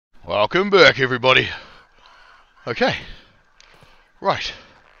Welcome back, everybody. Okay. Right.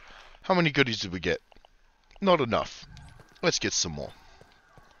 How many goodies did we get? Not enough. Let's get some more.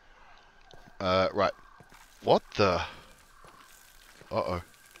 Right. What the? Uh-oh.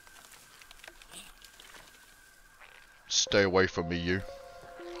 Stay away from me, you.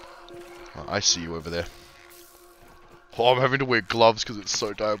 Oh, I see you over there. Oh, I'm having to wear gloves because it's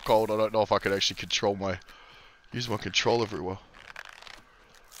so damn cold. I don't know if I can actually use my controller very well.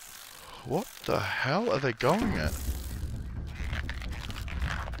 What the hell are they going at?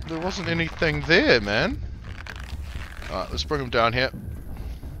 There wasn't anything there, man. Alright, let's bring them down here.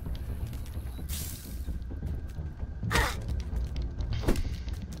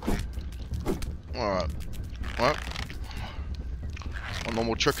 Alright. Well, my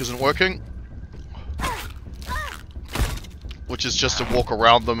normal trick isn't working. Which is just to walk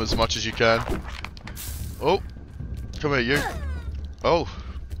around them as much as you can. Oh! Come here, you. Oh!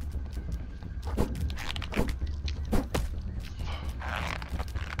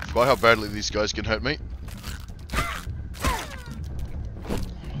 Forgot how badly these guys can hurt me.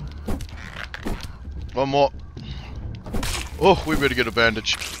 One more. Oh, we better get a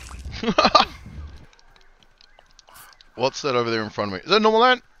bandage. What's that over there in front of me? Is that a normal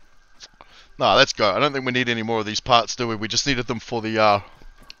land? Nah, let's go. I don't think we need any more of these parts, do we? We just needed them for the, what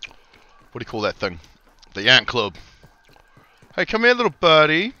do you call that thing? The Ant Club. Hey, come here, little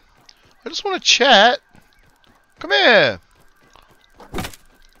birdie. I just want to chat. Come here.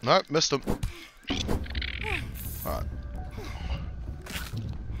 Nope, missed him. Alright.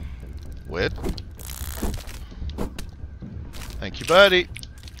 Weird. Thank you, buddy.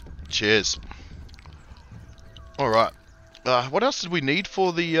 Cheers. Alright. What else did we need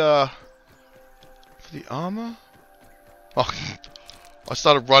for the armor? Oh, I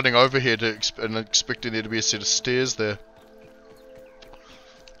started running over here and expecting there to be a set of stairs there.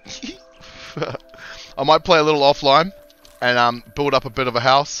 I might play a little offline and build up a bit of a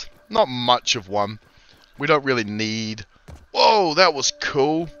house. Not much of one. We don't really need... Whoa, that was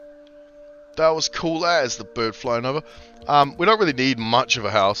cool. That was cool as the bird flying over. We don't really need much of a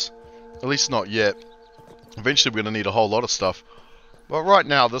house. At least not yet. Eventually we're going to need a whole lot of stuff. But right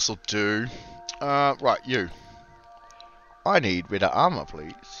now this will do. Right, you. I need better armor,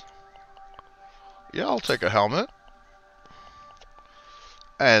 please. Yeah, I'll take a helmet.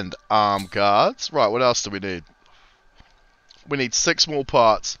 And arm guards. Right, what else do we need? We need 6 more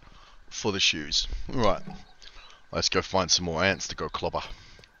parts for the shoes. Right. Let's go find some more ants to go clobber.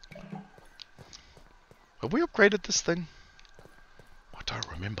 Have we upgraded this thing? I don't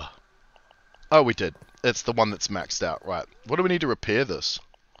remember. Oh, we did. It's the one that's maxed out. Right. What do we need to repair this?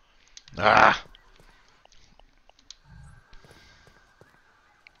 Ah!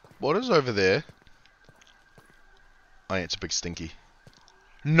 What is over there? Oh, yeah, it's a big stinky.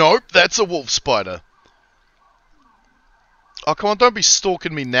 Nope, that's a wolf spider. Oh, come on, don't be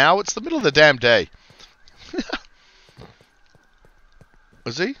stalking me now. It's the middle of the damn day.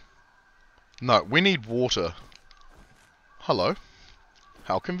 Is he? No, we need water. Hello.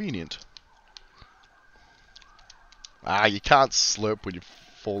 How convenient. Ah, you can't slurp when you're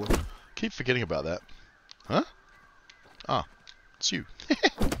falling. Keep forgetting about that. Huh? Ah, it's you.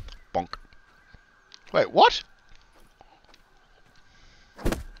 Bonk. Wait, what?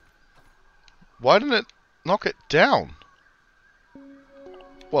 Why didn't it knock it down?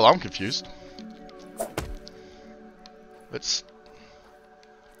 Well, I'm confused. It's...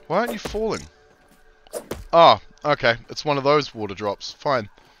 Why aren't you falling? Ah, okay. It's one of those water drops. Fine.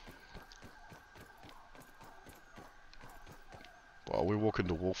 Well, we walk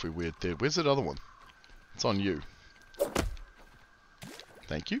into Wolfie weird there. Where's that other one? It's on you.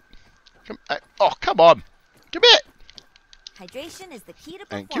 Thank you. Come, oh, come on! Come here! Hydration is the key to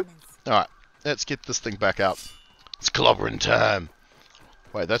Thank you. performance. Alright, let's get this thing back out. It's clobbering time.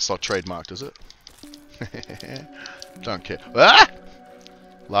 Wait, that's not trademarked, is it? Don't care. Ah!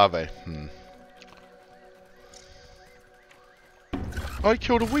 Larvae. I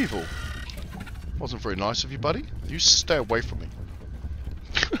killed a weevil. Wasn't very nice of you, buddy. You stay away from me.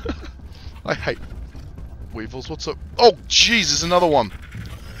 I hate weevils. What's up? Oh, jeez, there's another one.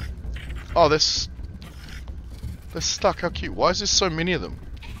 Oh, they're stuck. How cute. Why is there so many of them?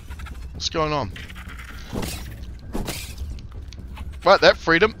 What's going on? Right, that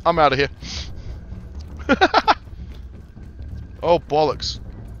freed him. I'm out of here. Oh, bollocks.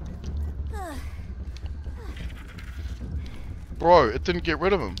 Bro, it didn't get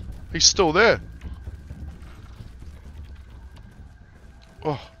rid of him. He's still there.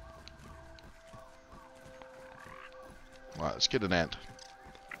 Oh. Right, let's get an ant.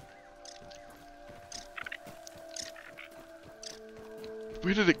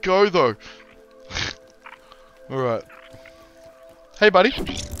 Where did it go, though? Alright. Hey, buddy.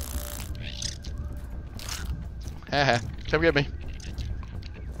 Haha. Come get me.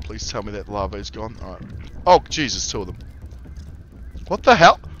 Please tell me that lava is gone. Alright. Oh, Jesus, two of them. What the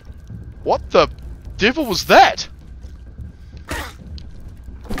hell? What the devil was that?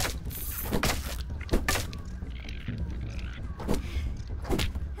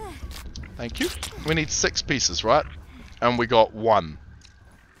 Thank you. We need 6 pieces, right? And we got 1.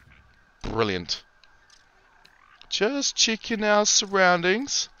 Brilliant. Just checking our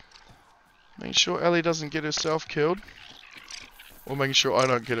surroundings. Making sure Ellie doesn't get herself killed. Or making sure I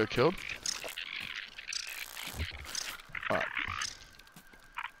don't get her killed. Alright.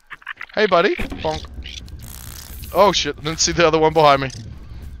 Hey, buddy. Bonk. Oh, shit. I didn't see the other one behind me.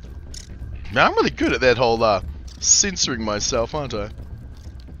 Now, I'm really good at that whole, censoring myself, aren't I?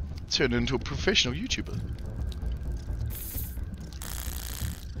 Turned into a professional YouTuber.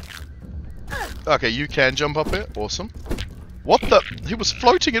 Okay, you can jump up here. Awesome. What the? He was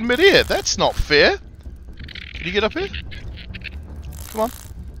floating in midair. That's not fair. Can you get up here? Come on.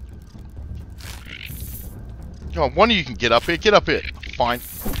 Come on, one of you can get up here. Get up here. Fine.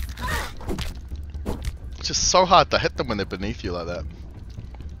 It's just so hard to hit them when they're beneath you like that.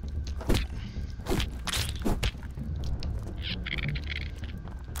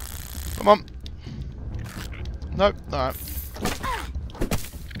 Come on. Nope. Alright.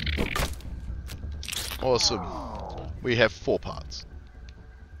 Awesome. We have 4 parts.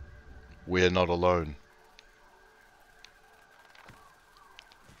 We're not alone.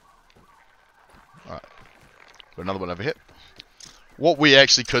 Alright. Got another one over here. What we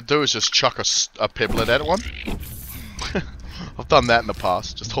actually could do is just chuck a pebblet at one. I've done that in the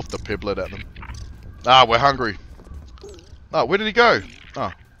past. Just huff the pebblet at them. Ah, we're hungry. Oh, where did he go?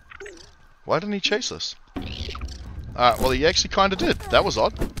 Oh. Why didn't he chase us? Well, he actually kind of did. That was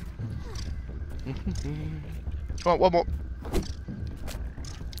odd. Come on, one more.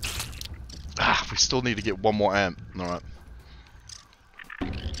 Ah, we still need to get 1 more amp. Alright.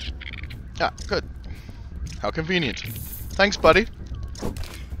 Ah, good. How convenient. Thanks, buddy.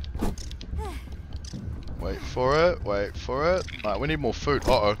 Wait for it, wait for it. Alright, we need more food.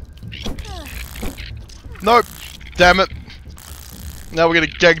 Uh-oh. Nope! Damn it! Now we're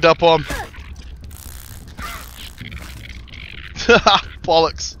getting gagged up on.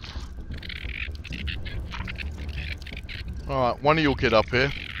 Bollocks. Alright, one of you'll get up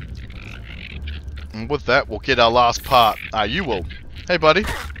here. And with that, we'll get our last part. Ah, you will. Hey, buddy. Do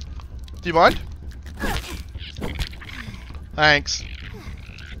you mind? Thanks.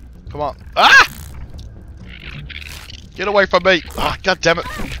 Come on. Ah! Get away from me. Ah, god damn it.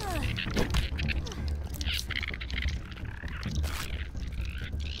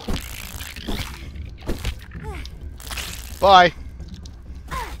 Bye.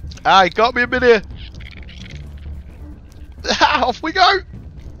 Ah, he got me a bit here. Off we go.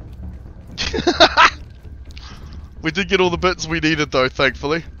 We did get all the bits we needed though,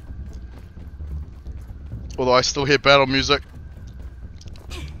 thankfully. Although I still hear battle music.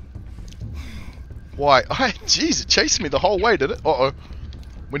 Why? Oh, jeez, it chased me the whole way, did it? Uh-oh.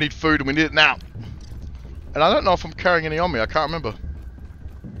 We need food and we need it now. And I don't know if I'm carrying any on me, I can't remember.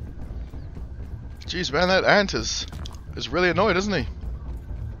 Jeez, man, that ant is really annoyed, isn't he?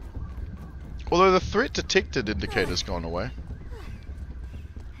 Although the threat detected indicator's gone away.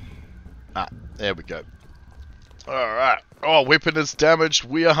 Ah, there we go. Alright. Oh, weapon is damaged.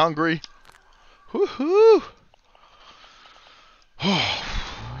 We are hungry. Woohoo!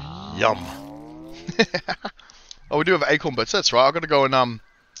 Yum. Oh, we do have acorn bits. That's right. I've got to go and,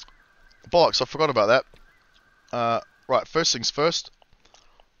 bollocks, I forgot about that. Right, first things first.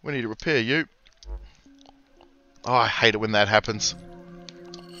 We need to repair you. Oh, I hate it when that happens.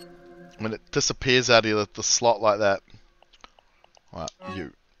 When it disappears out of the slot like that. Right,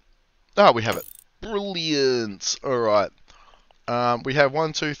 you. Ah, we have it. Brilliant. Alright. We have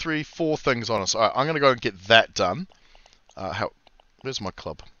 1, 2, 3, 4 things on us. Alright, I'm going to go and get that done. Where's my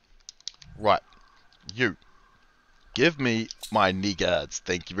club? Right. You. Give me my knee guards.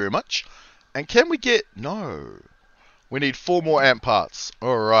 Thank you very much. And can we get... No. We need 4 more amp parts.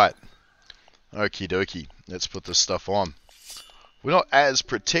 Alright. Okie dokie. Let's put this stuff on. We're not as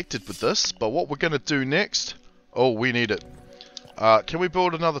protected with this, but what we're going to do next... Oh, we need it. Can we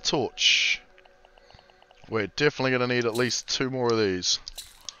build another torch? We're definitely going to need at least 2 more of these.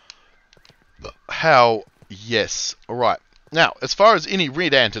 How? Yes. Alright. Now, as far as any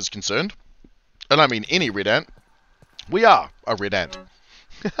red ant is concerned, and I mean any red ant, we are a red ant.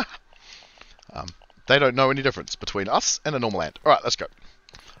 They don't know any difference between us and a normal ant. Alright, let's go.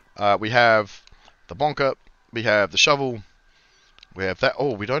 We have the bonker, we have the shovel, We have that.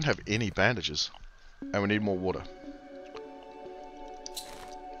 Oh, we don't have any bandages. And we need more water.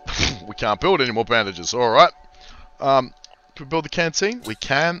 We can't build any more bandages. Alright. Can we build the canteen? We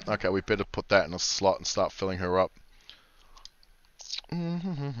can. Okay, we better put that in a slot and start filling her up. I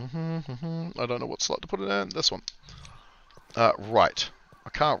don't know what slot to put it in. This one. Right. I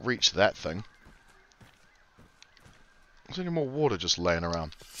can't reach that thing. Is there any more water just laying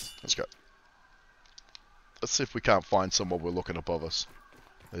around? Let's go. Let's see if we can't find some while we're looking above us.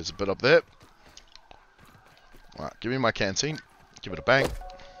 There's a bit up there. Alright, give me my canteen. Give it a bang.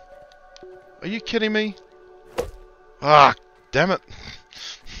 Are you kidding me? Ah, damn it.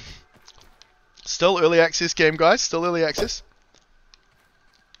 Still early access game, guys. Still early access.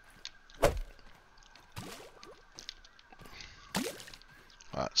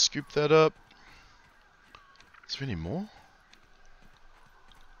 Alright, scoop that up. Is there any more?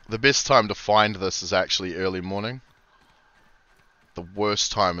 The best time to find this is actually early morning. The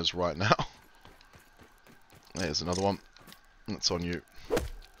worst time is right now. There's another one. That's on you.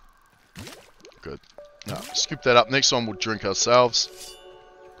 Good. Now, scoop that up. Next one we'll drink ourselves.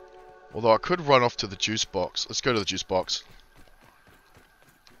 Although I could run off to the juice box. Let's go to the juice box.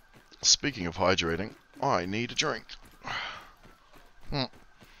 Speaking of hydrating, I need a drink.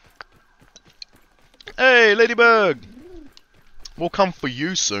 Hey, Ladybug! We'll come for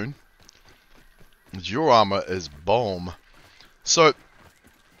you soon. Your armor is bomb. So,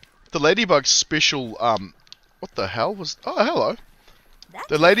 the Ladybug special, what the hell was... Oh, hello.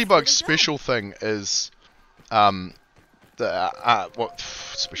 The Ladybug special thing is, what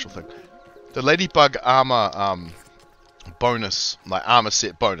special thing? The Ladybug armor, bonus, like armor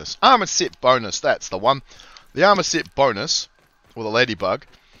set bonus. Armor set bonus, that's the one. The armor set bonus, or the Ladybug,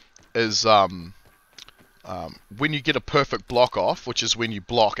 is, when you get a perfect block off, which is when you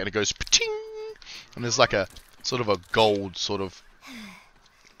block and it goes pa-ting, and there's like a, sort of a gold, sort of,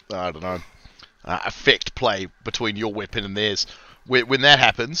 I don't know, effect play between your weapon and theirs. When that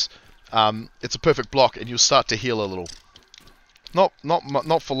happens, it's a perfect block, and you'll start to heal a little. Not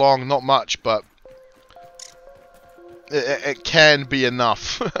for long, not much, but it can be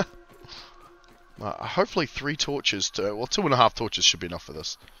enough. Hopefully 3 torches, well 2.5 torches should be enough for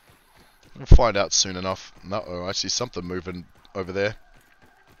this. We'll find out soon enough. Uh-oh, I see something moving over there.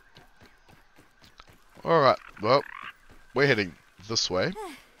 Alright, well, we're heading this way.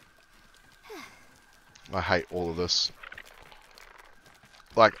 I hate all of this.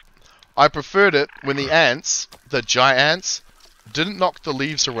 Like, I preferred it when the ants, the giant ants, didn't knock the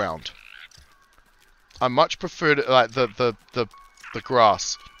leaves around. I much preferred it, like, the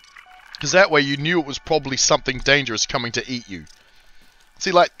grass. Because that way you knew it was probably something dangerous coming to eat you.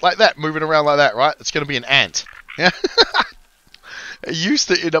 See, like that, moving around like that, right? It's going to be an ant. Yeah. It used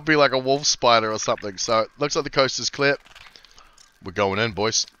to end up being like a wolf spider or something. So, it looks like the coast is clear. We're going in,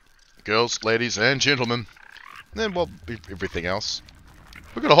 boys. Girls, ladies, and gentlemen. And then, well, everything else.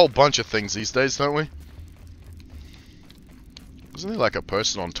 We've got a whole bunch of things these days, don't we? Isn't there like a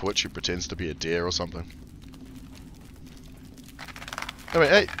person on Twitch who pretends to be a deer or something? I mean,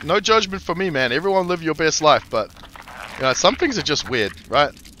 hey, no judgment for me, man. Everyone live your best life, but... You know, some things are just weird,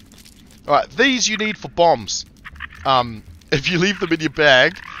 right? Alright, these you need for bombs. If you leave them in your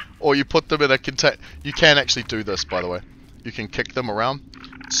bag, or you put them in a container... You can actually do this, by the way. You can kick them around.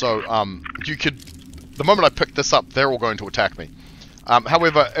 So, you could... The moment I pick this up, they're all going to attack me.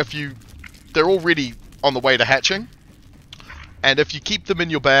 However, if you... They're already on the way to hatching. And if you keep them in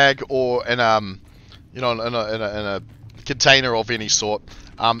your bag, or in, you know, in a container of any sort,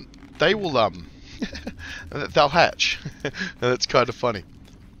 they will, they'll hatch. And that's kind of funny.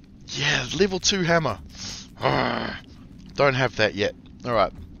 Yeah, level 2 hammer. Don't have that yet.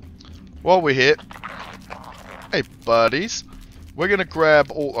 Alright. While we're here... Hey, buddies. We're going to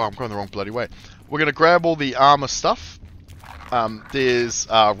grab all... Oh, I'm going the wrong bloody way. We're going to grab all the armor stuff. There's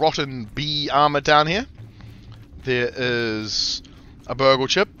rotten bee armor down here. There is a burgle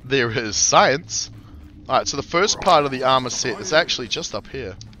chip. There is science. Alright, so the first part of the armor set is actually just up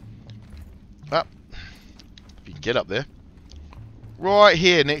here. Well, if you can get up there. Right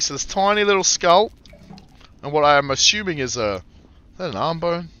here, next to this tiny little skull. And what I am assuming is a... Is that an arm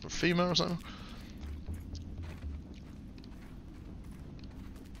bone? A femur or something?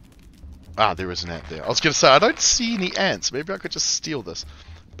 Ah, there is an ant there. I was going to say, I don't see any ants. Maybe I could just steal this.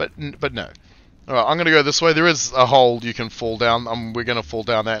 But no. Alright, I'm going to go this way. There is a hole you can fall down. We're going to fall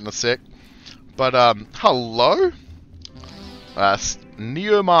down that in a sec. But, hello?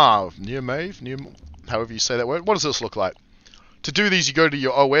 Neomave, however you say that word. What does this look like? To do these, you go to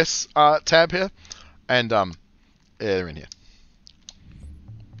your OS tab here. And, yeah, they're in here.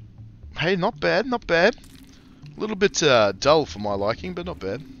 Hey, not bad, not bad. A little bit dull for my liking, but not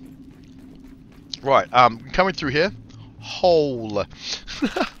bad. Right, coming through here. Hole.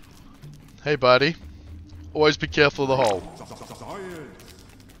 Hey, buddy. Always be careful of the hole.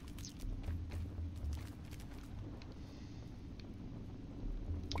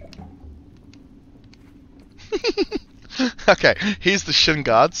 Okay, here's the shin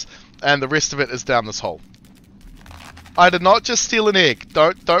guards, and the rest of it is down this hole. I did not just steal an egg.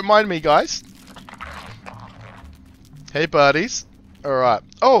 Don't mind me, guys. Hey, buddies. Alright.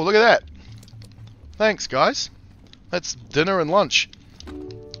 Oh, look at that. Thanks, guys. That's dinner and lunch.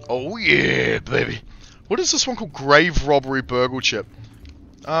 Oh, yeah, baby. What is this one called? Grave Robbery Burgl chip.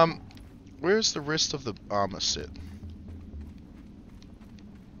 Where's the rest of the armor set?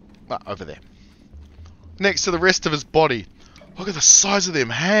 Ah, over there. Next to the rest of his body. Look at the size of them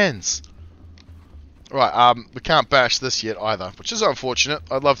hands. Right, we can't bash this yet either, which is unfortunate.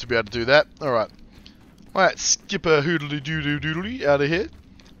 I'd love to be able to do that. Alright. Alright, skip a hoodly-doo-doo-doodly out of here.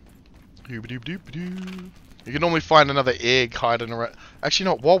 You can normally find another egg hiding around. Actually,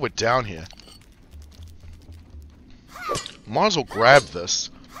 not while we're down here. Might as well grab this.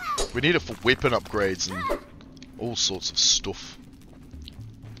 We need it for weapon upgrades and all sorts of stuff.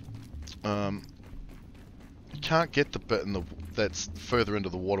 Can't get the bit in the that's further into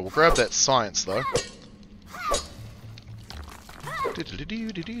the water. We'll grab that science though.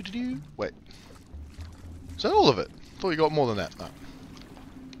 Wait. Is that all of it? I thought you got more than that. No.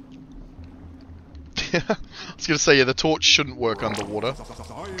 I was going to say, yeah, the torch shouldn't work underwater.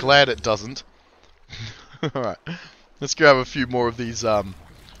 Glad it doesn't. Alright. Let's grab a few more of these,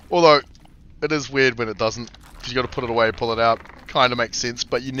 although, it is weird when it doesn't, because you got to put it away, pull it out. Kind of makes sense,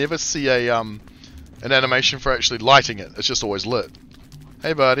 but you never see a, an animation for actually lighting it. It's just always lit.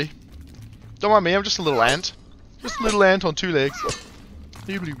 Hey, buddy. Don't mind me, I'm just a little ant. Just a little ant on two legs.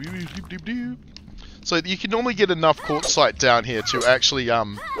 So you can normally get enough quartzite down here to actually,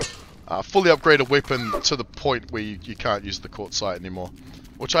 fully upgrade a weapon to the point where you can't use the quartzite anymore.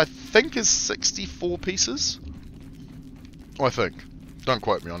 Which I think is 64 pieces? I think. Don't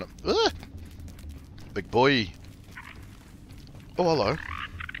quote me on it. Ugh. Big boy. Oh, hello.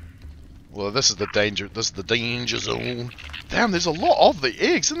 Well, this is the danger zone. Damn, there's a lot of the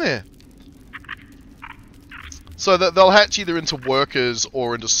eggs, isn't there? So that they'll hatch either into workers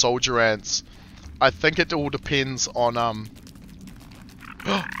or into soldier ants. I think it all depends on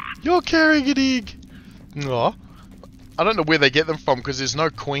You're carrying an egg! Aw. I don't know where they get them from because there's no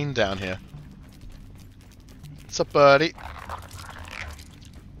queen down here. What's up, buddy?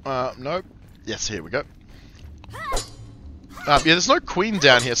 Nope. Yes, here we go. Yeah, there's no queen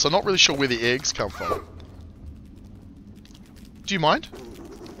down here, so I'm not really sure where the eggs come from. Do you mind?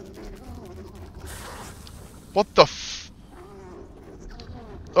 What the f...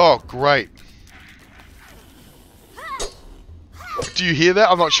 Oh, great. Do you hear that?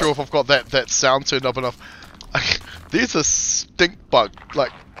 I'm not sure if I've got that sound turned up enough. There's a stink bug,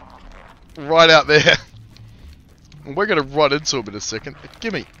 like, right out there. We're going to run into him in a second.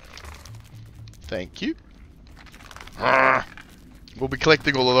 Gimme. Thank you. We'll be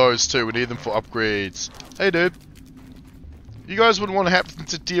collecting all of those too. We need them for upgrades. Hey, dude. You guys wouldn't want to happen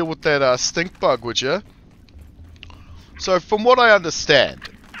to deal with that stink bug, would you? So, from what I understand,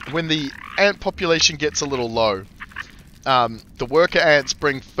 when the ant population gets a little low, the worker ants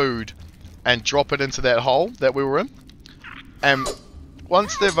bring food and drop it into that hole that we were in. And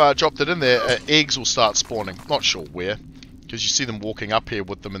once they've dropped it in there, eggs will start spawning. Not sure where, because you see them walking up here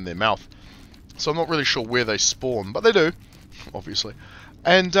with them in their mouth. So I'm not really sure where they spawn, but they do, obviously.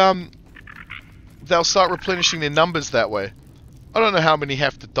 And they'll start replenishing their numbers that way. I don't know how many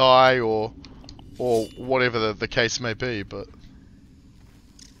have to die or whatever the case may be, but...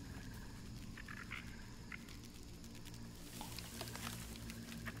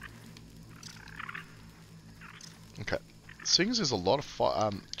 Okay. Seeing as there's a lot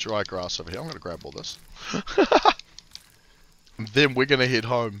of dry grass over here, I'm going to grab all this. And then we're going to head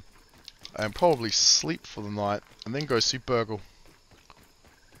home. And probably sleep for the night. And then go see Burgl.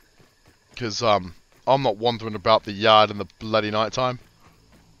 Because I'm not wandering about the yard in the bloody night time.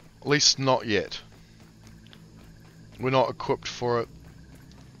 At least not yet. We're not equipped for it.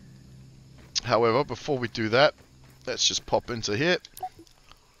 However, before we do that, let's just pop into here.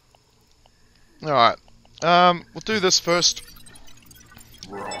 Alright. We'll do this first.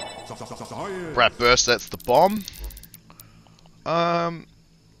 Brat burst, that's the bomb.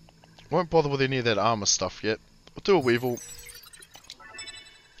 Won't bother with any of that armor stuff yet. We'll do a Weevil.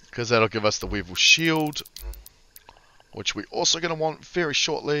 Because that'll give us the Weevil shield. Which we're also going to want very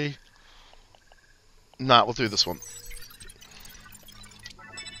shortly. Nah, we'll do this one.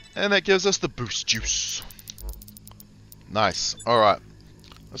 And that gives us the boost juice. Nice. Alright.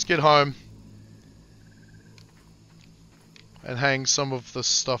 Let's get home. And hang some of this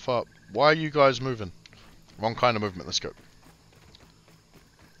stuff up. Why are you guys moving? Wrong kind of movement. Let's go.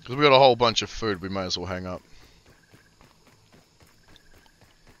 Because we got a whole bunch of food we may as well hang up.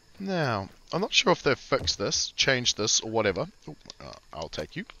 Now, I'm not sure if they've fixed this, changed this, or whatever. Ooh, I'll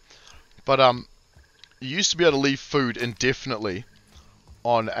take you. But, you used to be able to leave food indefinitely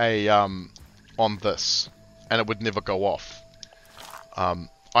on a, on this. And it would never go off.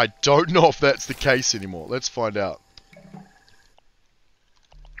 I don't know if that's the case anymore. Let's find out.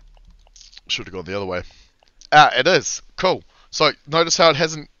 Should have gone the other way. Ah, it is. Cool. So, notice how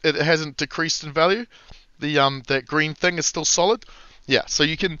it hasn't decreased in value? The, that green thing is still solid? Yeah, so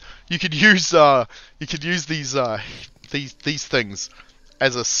you could use these things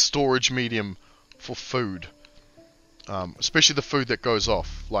as a storage medium for food, especially the food that goes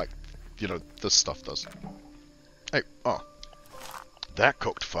off, like this stuff does. Hey, oh, that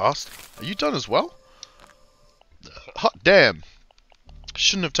cooked fast. Are you done as well? Hot damn!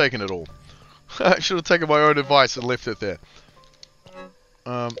 Shouldn't have taken it all. I should have taken my own advice and left it there.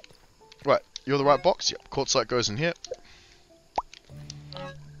 Right, you're the right box. Yep, quartzite goes in here.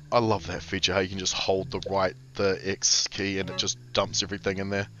 I love that feature, how you can just hold the X key and it just dumps everything in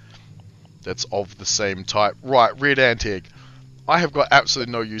there that's of the same type. Right, red ant egg. I have got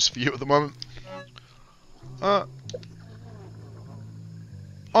absolutely no use for you at the moment. I'm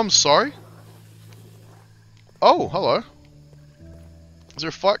sorry. Oh, hello. Is there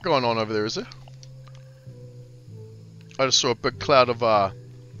a fight going on over there, is there? I just saw a big cloud of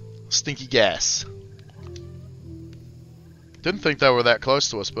stinky gas. Didn't think they were that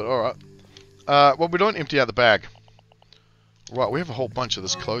close to us, but alright. Well, we don't empty out the bag. Right, we have a whole bunch of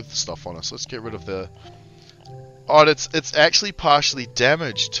this clothes stuff on us. Let's get rid of the... Oh, it's actually partially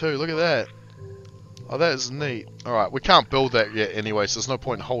damaged too. Look at that. Oh, that is neat. Alright, we can't build that yet anyway, so there's no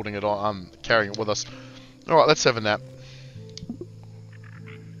point in holding it on, carrying it with us. Alright, let's have a nap.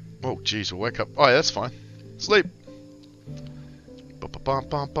 Oh, jeez, we'll wake up. Oh, yeah, that's fine. Sleep.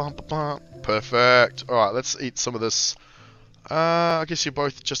 Perfect. Alright, let's eat some of this. I guess you're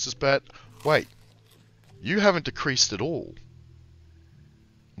both just as bad. Wait. You haven't decreased at all.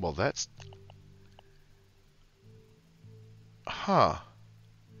 Well, that's... Huh.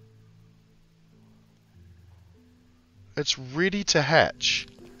 It's ready to hatch.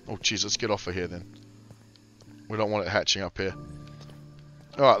 Oh, jeez, let's get off of here then. We don't want it hatching up here.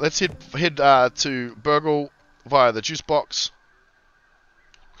 Alright, let's head to Burgl via the juice box.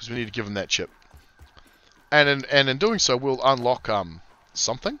 Because we need to give him that chip. And in doing so, we'll unlock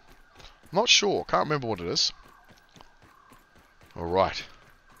something. Not sure. Can't remember what it is. All right.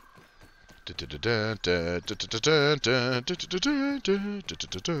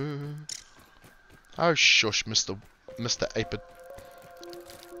 Oh shush, Mr. Apid.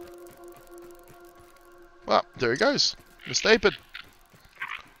 Well, there he goes, Mr. Apid.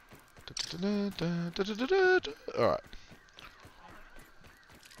 All right.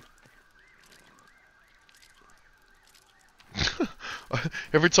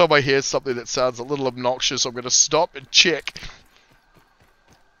 Every time I hear something that sounds a little obnoxious, I'm going to stop and check.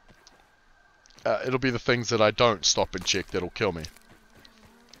 It'll be the things that I don't stop and check that'll kill me.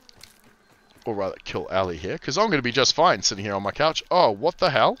 Or rather, kill Ali here, because I'm going to be just fine sitting here on my couch. Oh, what the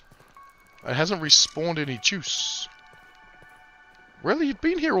hell? It hasn't respawned any juice. Really? You've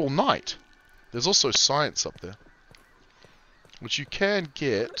been here all night. There's also science up there. Which you can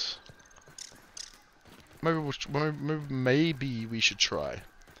get... Maybe we should try.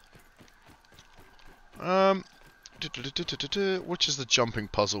 Which is the jumping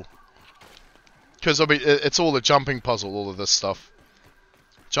puzzle? Because, I mean, it's all a jumping puzzle, all of this stuff.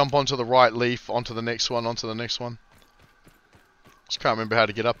 Jump onto the right leaf, onto the next one, onto the next one. Just can't remember how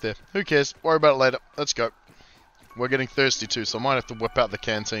to get up there. Who cares? Worry about it later. Let's go. We're getting thirsty too, so I might have to whip out the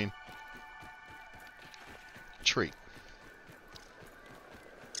canteen. Treat.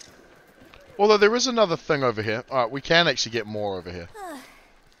 Although there is another thing over here. Alright, we can actually get more over here.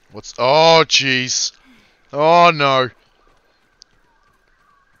 What's... Oh, jeez. Oh, no.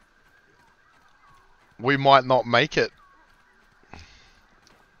 We might not make it.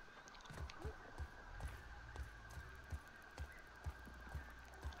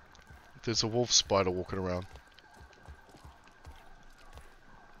 There's a wolf spider walking around.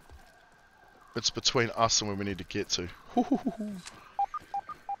 It's between us and where we need to get to.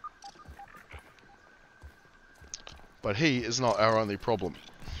 But he is not our only problem.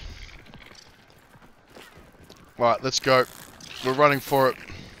 Right, let's go. We're running for it.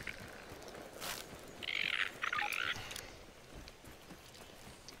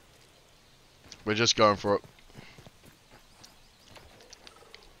 We're just going for it.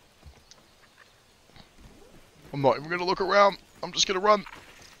 I'm not even going to look around. I'm just going to run.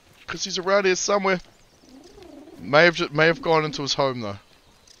 Because he's around here somewhere. May have gone into his home though.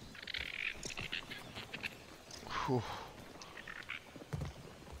 Whew.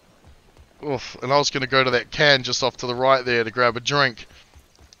 Oof. And I was going to go to that can just off to the right there to grab a drink.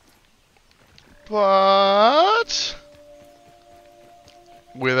 But...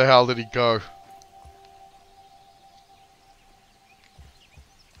 where the hell did he go?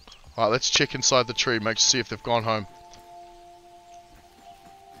 Alright, let's check inside the tree. See if they've gone home.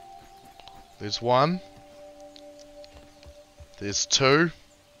 There's one. There's two.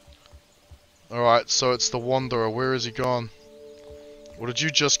 Alright, so it's the Wanderer. Where has he gone? Or did you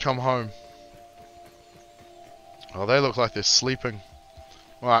just come home? Oh, they look like they're sleeping.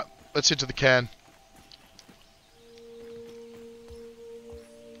 Alright, let's head to the can.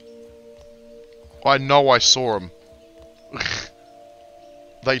 I know I saw him.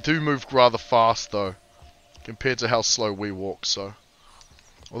 They do move rather fast though, compared to how slow we walk, so.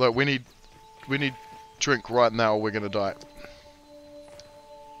 Although we need drink right now or we're gonna die.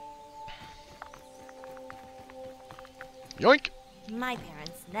 Yoink! My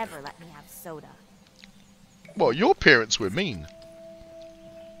parents never let me have soda. Well, your parents were mean.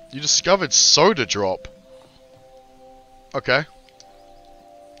 You discovered soda drop. Okay.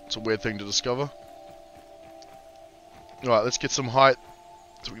 It's a weird thing to discover. Alright, let's get some height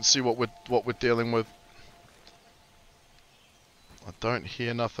so we can see what we're dealing with. I don't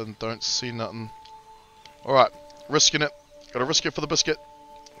hear nothing, don't see nothing. Alright, risking it. Gotta risk it for the biscuit.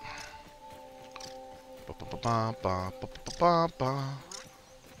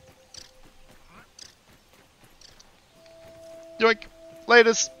 Yoink!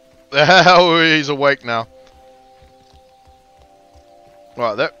 Laters! Oh, he's awake now.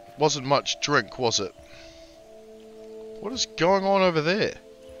 Right, that wasn't much drink, was it? What is going on over there?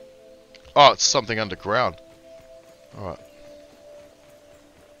 Oh, it's something underground. Alright.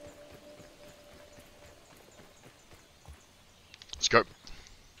 Let's go.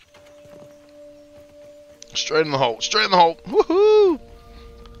 Straight in the hole. Straight in the hole. Woohoo!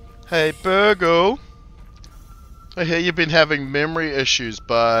 Hey, Burgl. I hear you've been having memory issues,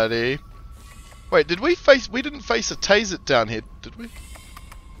 buddy. Wait, we didn't face a taser down here, did we?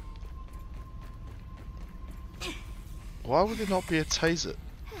 Why would there not be a taser?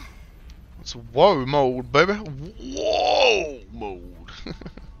 It's whoa mode, baby. Whoa mode.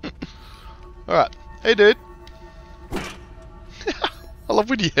 Alright. Hey, dude. I love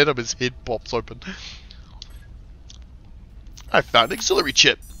when you hit him, his head pops open. I found an auxiliary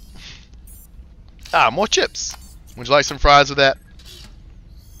chip. Ah, more chips. Would you like some fries with that?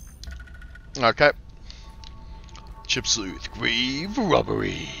 Okay. Chip sleuth, grave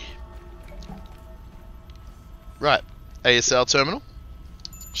robbery. Right. ASL terminal.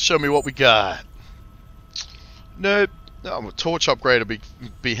 Show me what we got. Nope. Oh, a torch upgrade would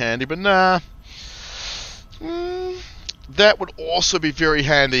be handy, but nah. That would also be very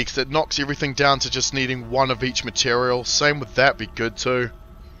handy because it knocks everything down to just needing one of each material. Same with that, be good too.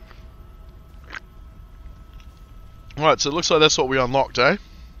 Alright, so it looks like that's what we unlocked, eh?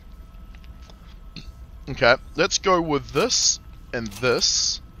 Okay, let's go with this and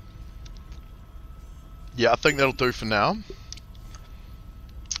this. Yeah, I think that'll do for now.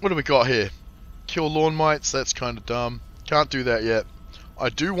 What do we got here? Kill lawn mites, that's kind of dumb. Can't do that yet. I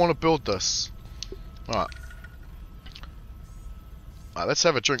do want to build this. Alright. Alright, let's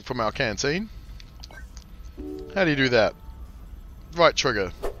have a drink from our canteen. How do you do that? Right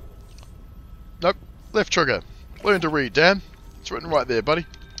trigger. Nope, left trigger. Learn to read, Dan. It's written right there, buddy.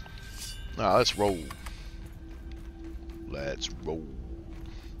 Alright, let's roll. Let's roll.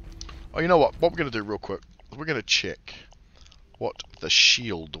 Oh, you know what? What we're going to do real quick is we're going to check what the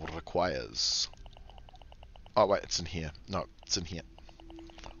shield requires. Oh, wait, it's in here. No, it's in here.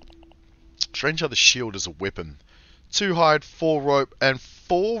 Strange how the shield is a weapon. 2 hide, 4 rope, and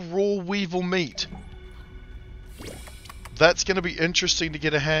 4 raw weevil meat. That's going to be interesting to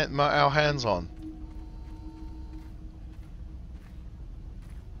get our hands on.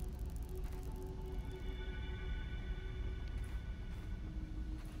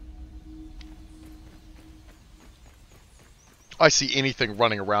 I see anything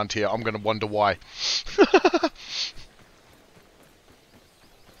running around here, I'm going to wonder why. I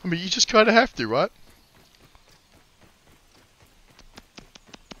mean, you just kind of have to, right?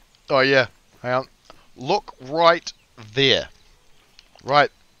 Oh, yeah. Hang on. Look right there.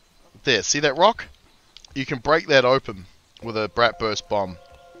 Right there. See that rock? You can break that open with a Brat Burst bomb.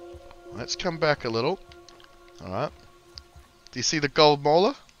 Let's come back a little. Alright. Do you see the gold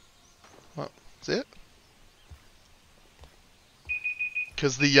molar? Oh, see it?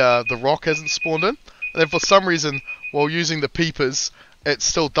 Because the rock hasn't spawned in. And then for some reason, while using the peepers, it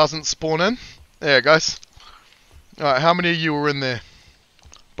still doesn't spawn in. There it goes. Alright, how many of you were in there?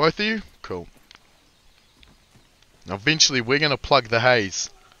 Both of you? Cool. Now eventually we're going to plug the haze.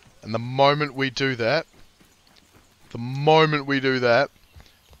 And the moment we do that,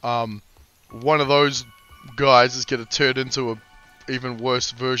 one of those guys is going to turn into a even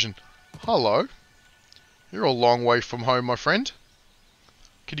worse version. Hello. You're a long way from home, my friend.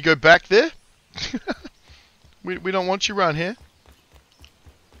 Can you go back there? we don't want you around here.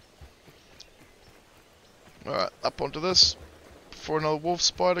 Alright, up onto this. Before another wolf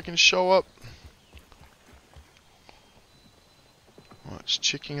spider can show up. Alright, just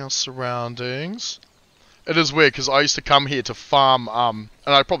checking our surroundings. It is weird because I used to come here to farm, and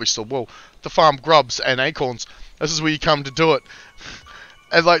I probably still will, to farm grubs and acorns. This is where you come to do it.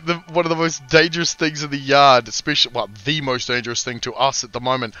 And like one of the most dangerous things in the yard, especially, well, the most dangerous thing to us at the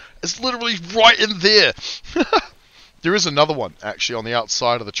moment, is literally right in there. There is another one, actually, on the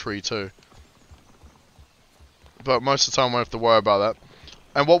outside of the tree too. But most of the time I won't have to worry about that.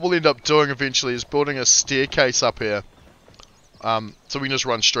 And what we'll end up doing eventually is building a staircase up here. So we can just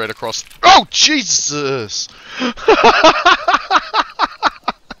run straight across. Oh, Jesus!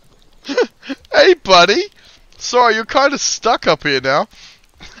 Hey, buddy! Sorry, you're kind of stuck up here now.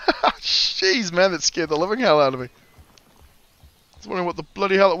 Jeez, man, that scared the living hell out of me. I was wondering what the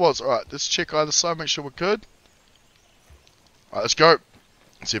bloody hell it was. Alright, let's check either side, make sure we're good. Alright, let's go.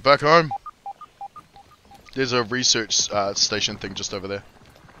 Let's get back home. There's a research station thing just over there.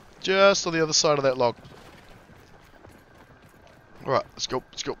 Just on the other side of that log. Alright, let's go,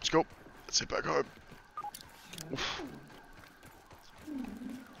 let's go, let's go. Let's head back home. Oof.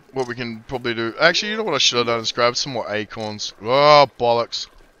 What we can probably do... Actually, you know what I should have done is grab some more acorns. Oh, bollocks.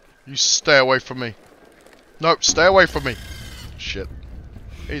 You stay away from me. Nope, stay away from me. Shit.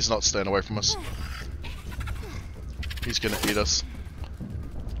 He's not staying away from us. He's gonna eat us.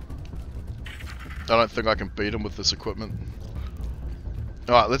 I don't think I can beat him with this equipment.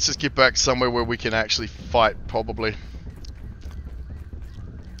 Alright, let's just get back somewhere where we can actually fight, probably.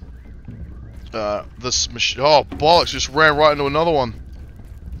 This machine... Oh, bollocks, just ran right into another one.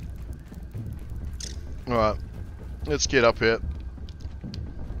 Alright, let's get up here.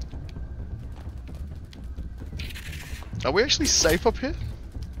 Are we actually safe up here?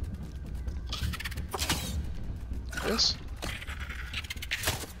 Yes.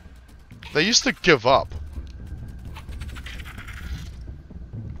 They used to give up.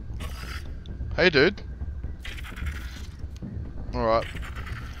 Hey, dude. Alright.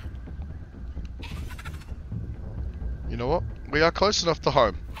 You know what? We are close enough to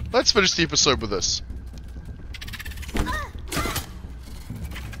home. Let's finish the episode with this.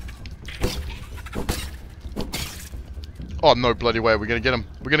 Oh, no bloody way. We're gonna get him.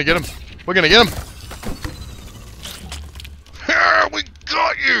 We're gonna get him. We're gonna get him. We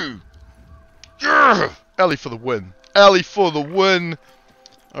got you! Ellie for the win. Ellie for the win.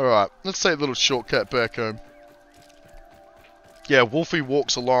 Alright, let's take a little shortcut back home. Yeah, Wolfie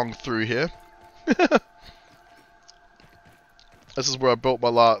walks along through here. This is where I built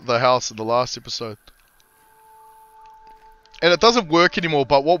my the house in the last episode. And it doesn't work anymore,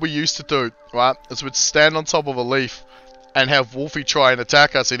 but what we used to do, right, is we'd stand on top of a leaf and have Wolfie try and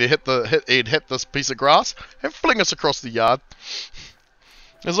attack us, and he'd hit this piece of grass and fling us across the yard.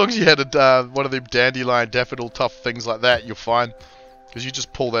 As long as you had one of them dandelion, daffodil, tough things like that, you're fine. Because you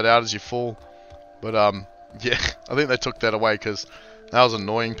just pull that out as you fall. But, yeah, I think they took that away because that was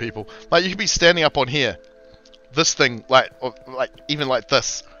annoying people. Like, you could be standing up on here. This thing, even like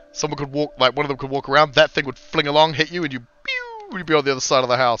this. Someone could walk, like, one of them could walk around. That thing would fling along, hit you, and you'd be on the other side of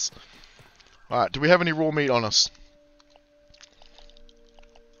the house. Alright, do we have any raw meat on us?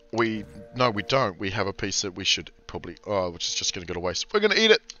 No, we don't. We have a piece that we should probably... Oh, which is just going to go to waste. We're going to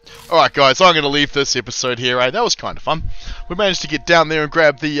eat it. Alright, guys. I'm going to leave this episode here, eh? That was kind of fun. We managed to get down there and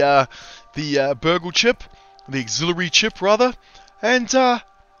grab the Burgl chip. The auxiliary chip, rather. And,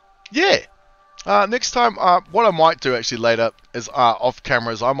 yeah. Next time, what I might do, actually, later, is off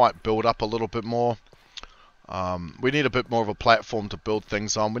cameras, I might build up a little bit more. We need a bit more of a platform to build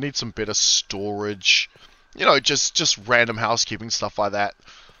things on. We need some better storage. You know, just random housekeeping, stuff like that.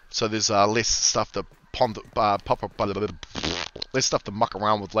 So there's less stuff to less stuff to muck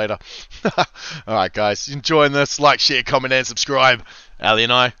around with later. Alright guys, enjoying this, like, share, comment and subscribe. Ali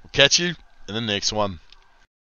and I will catch you in the next one.